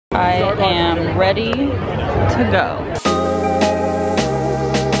I am ready to go.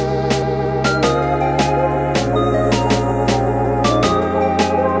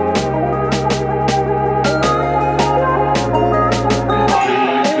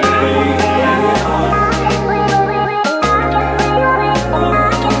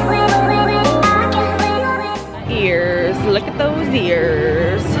 Ears, look at those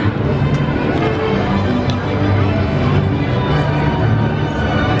ears.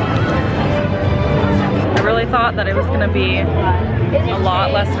 I really thought that it was gonna be a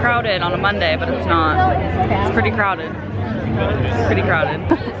lot less crowded on a Monday, but it's not. It's pretty crowded. Pretty crowded.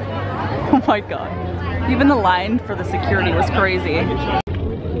 Oh my god. Even the line for the security was crazy.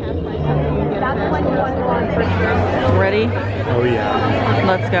 Ready? Oh yeah.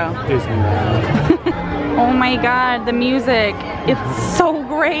 Let's go. Disneyland. Oh my god, the music. It's so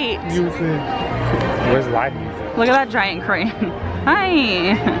great. Music. Where's live music? Look at that giant crane.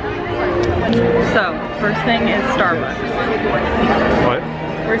 Hi. So, first thing is Starbucks. What?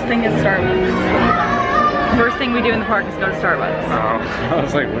 First thing is Starbucks. First thing we do in the park is go to Starbucks. Oh, I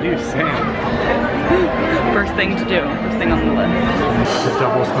was like, what are you saying? First thing to do. First thing on the list. The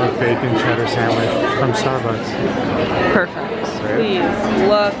double smoked bacon cheddar sandwich from Starbucks. Perfect. Please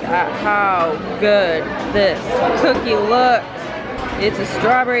look at how good this cookie looks. It's a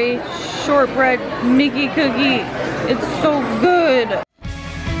strawberry shortbread Mickey cookie. It's so good.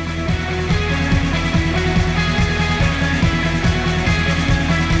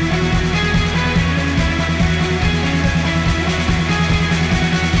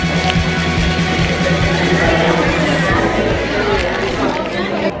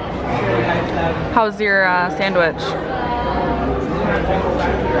 How's your sandwich?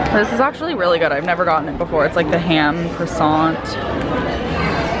 This is actually really good. I've never gotten it before. It's like the ham croissant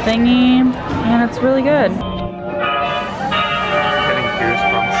thingy, and it's really good. Getting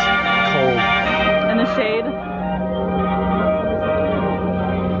goosebumps. Cold. In the shade.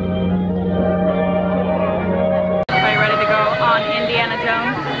 Are you ready to go on Indiana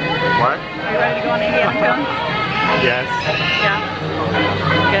Jones? What? Are you ready to go on Indiana Jones? Yes. Yeah?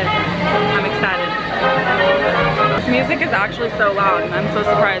 Good. I'm excited. This music is actually so loud, and I'm so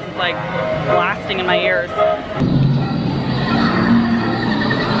surprised it's like blasting in my ears.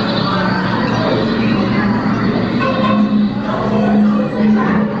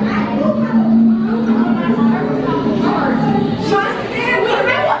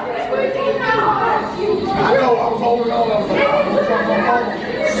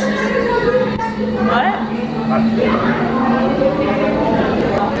 What?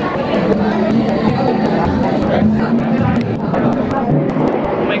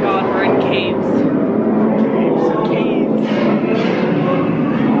 Oh my god, we're in caves. Caves.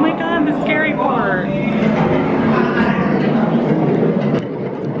 Oh my god, the scary part.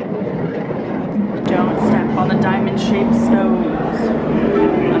 Don't step on the diamond-shaped stones.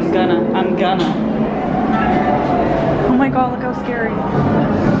 I'm gonna. Oh my god, look how scary.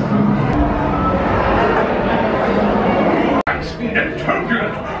 And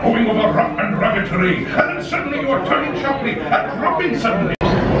turbulent, going over rough and rugged terrain, and then suddenly you are turning sharply and dropping suddenly.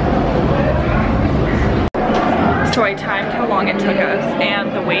 So I timed how long it took us,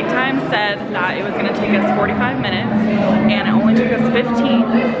 and the wait time said that it was going to take us 45 minutes, and it only took us 15.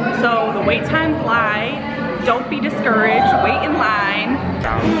 So the wait times lie. Don't be discouraged. Wait in line.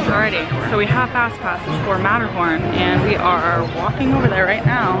 Alrighty, so we have fast passes for Matterhorn, and we are walking over there right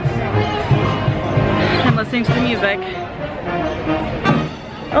now and listening to the music.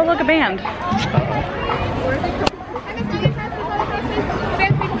 Oh, look, a band.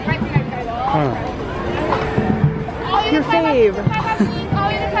 Your fave.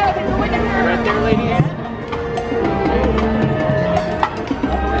 Right there, lady.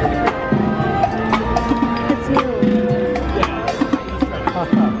 It's you.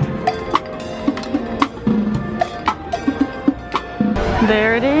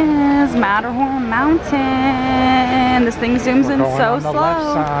 There it is, Matterhorn Mountain. This thing zooms in so slow.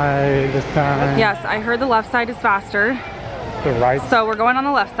 Left side this time. Yes, I heard the left side is faster. The right. So we're going on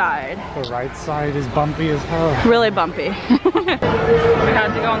the left side. The right side is bumpy as hell. Really bumpy. We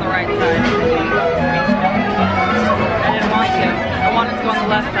had to go on the right side. I didn't want to. I wanted to go on the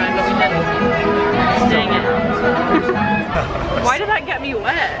left side, but we didn't. Dang it. Why did that get me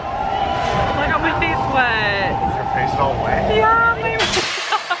wet? I got my face wet. Is your face all wet? Yeah, my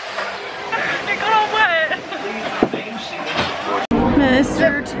it got all wet.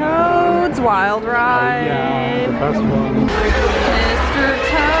 Mr. Toad's Wild Ride. Oh, yeah, the best one. Mr.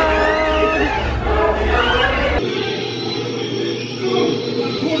 Toad.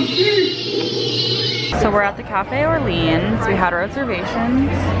 So we're at the Cafe Orleans. We had our reservations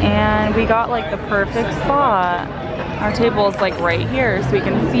and we got like the perfect spot. Our table is like right here so we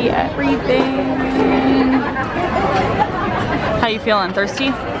can see everything. How you feeling? Thirsty?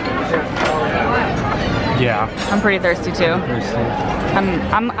 Yeah. I'm pretty thirsty too.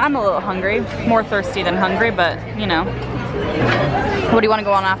 I'm a little hungry. More thirsty than hungry, but you know. What do you want to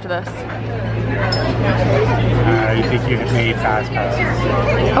go on after this? You think you made fast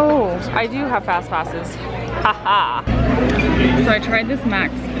passes? Oh, I do have fast passes. Haha. So I tried this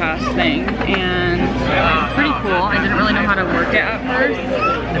Max Pass thing and it's pretty cool. I didn't really know how to work it at first.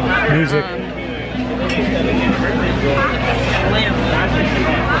 Music.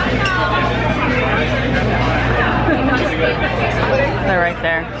 They're right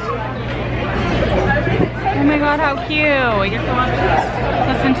there. Oh my god, how cute. You get to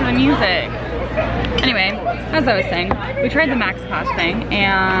listen to the music. Anyway, as I was saying, we tried the Max Pass thing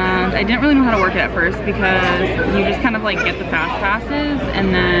and I didn't really know how to work it at first because you just kind of like get the fast passes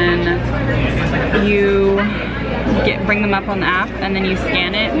and then you bring them up on the app and then you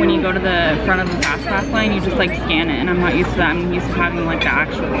scan it. When you go to the front of the fast pass line, you just like scan it, and I'm not used to that. I'm used to having like the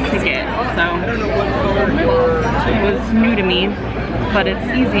actual ticket. So it was new to me, but it's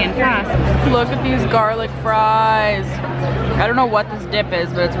easy and fast. Look at these garlic fries. I don't know what this dip is,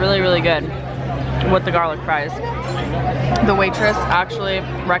 but it's really, really good with the garlic fries. The waitress actually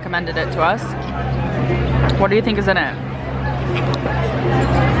recommended it to us. What do you think is in it?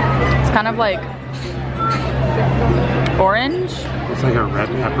 It's kind of like orange. It's like a red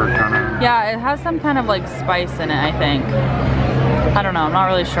pepper kind of. Yeah, it has some kind of like spice in it, I think. I don't know, I'm not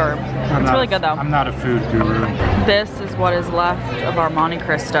really sure. It's really good though. I'm not a food guru. This is what is left of our Monte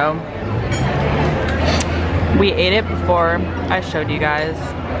Cristo. We ate it before I showed you guys,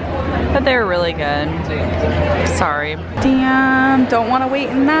 but they were really good. Sorry. Damn, don't want to wait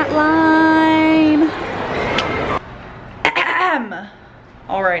in that line.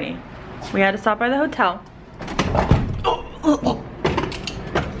 Alrighty, we had to stop by the hotel.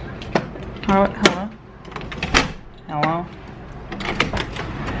 Hello? Hello?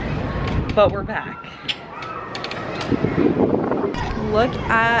 But we're back. Look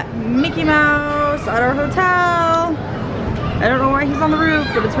at Mickey Mouse at our hotel. I don't know why he's on the roof,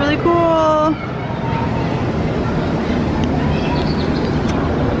 but it's really cool.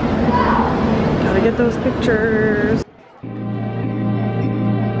 Gotta get those pictures.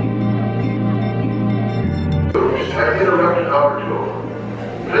 Have interrupted our tour.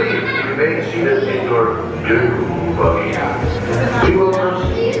 Please remain seated in your dune buggy. We will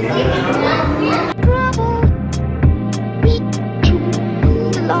proceed.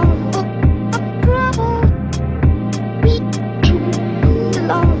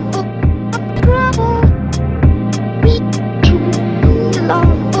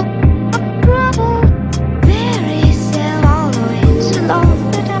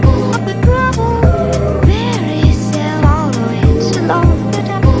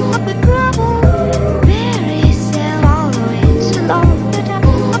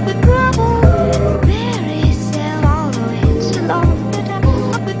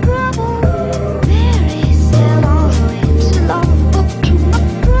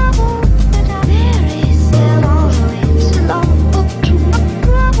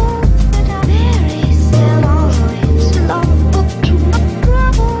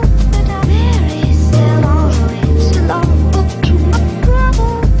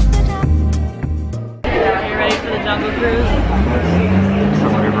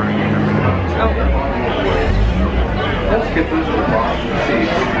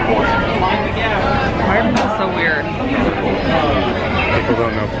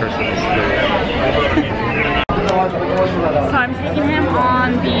 So I'm taking him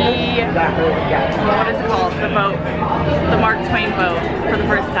on the, what is it called? The boat. The Mark Twain boat for the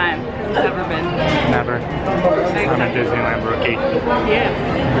first time. He's never been. Never. I'm a Disneyland rookie. Yes.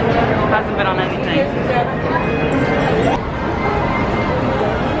 Hasn't been on anything.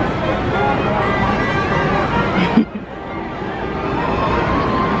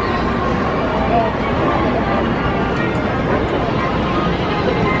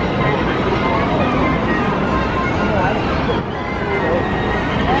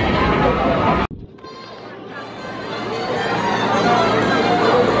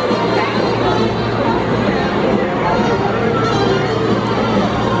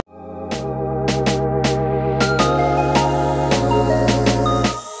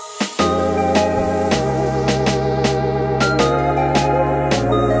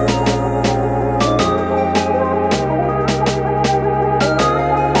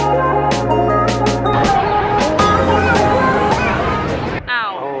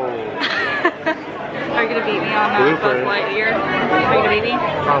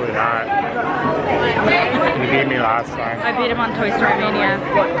 Probably not. You beat me last time. I beat him on Toy Story Mania.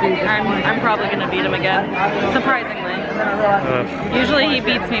 I'm probably gonna beat him again, surprisingly. Usually he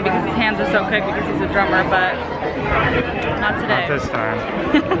beats me because his hands are so quick because he's a drummer, but not today. Not this time.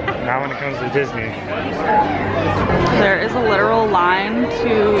 Not when it comes to Disney. There is a literal line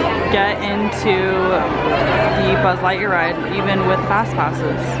to get into the Buzz Lightyear ride, even with fast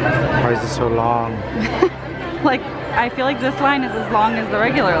passes. Why is it so long? Like, I feel like this line is as long as the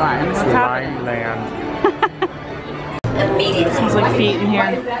regular line. What's happening? Land. Smells like feet in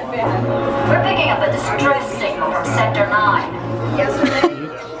here. We're picking up a distress signal from Sector 9.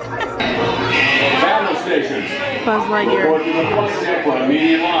 Battle stations. Buzz Lightyear. Report to the flight deck for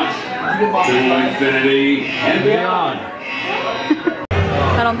immediate launch. To infinity and beyond.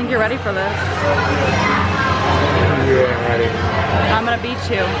 I don't think you're ready for this. You ain't ready. I'm gonna beat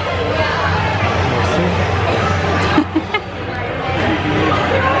you.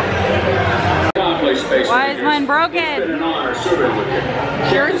 Why is mine broken?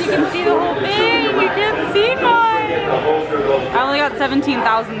 Yours, you can see the whole thing. You can't see mine. I only got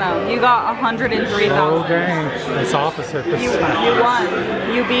 17,000 though. You got 103,000. Oh dang, it's opposite this time. You won.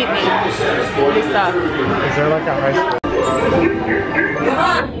 You beat me. You suck. Is there like a high school? Come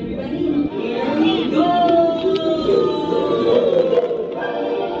on!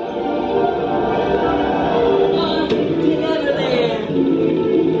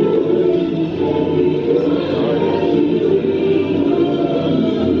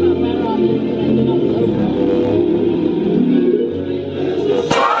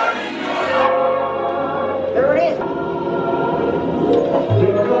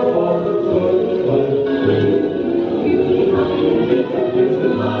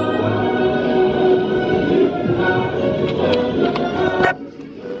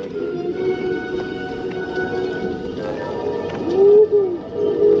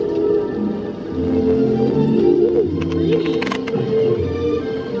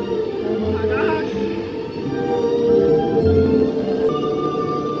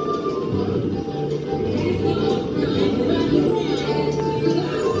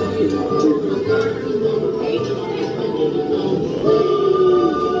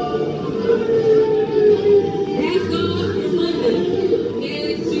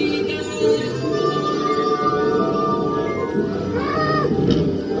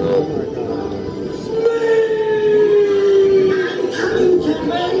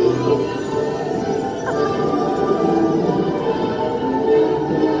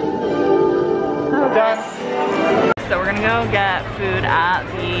 Get food at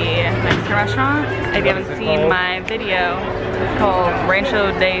the Mexican restaurant. If you haven't seen my video, it's called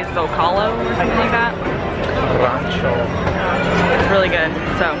Rancho de Xoxo or something like that. Rancho. It's really good.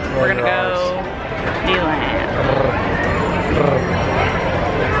 So we're gonna go Disneyland.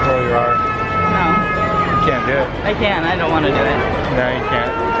 Oh, you are. No, You can't do it. I can. I don't want to do it. No, you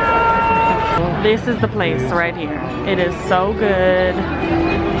can't. This is the place right here. It is so good.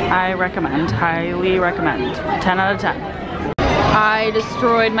 I recommend, highly recommend. 10 out of 10. I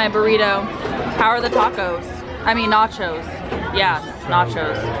destroyed my burrito. How are the tacos? I mean nachos. Yeah,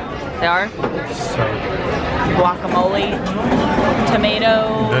 nachos. They are? So Guacamole,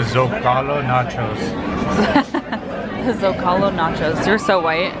 tomato. the Zocalo nachos. The Zocalo nachos. You're so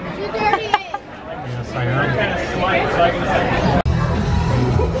white. Yes, I am.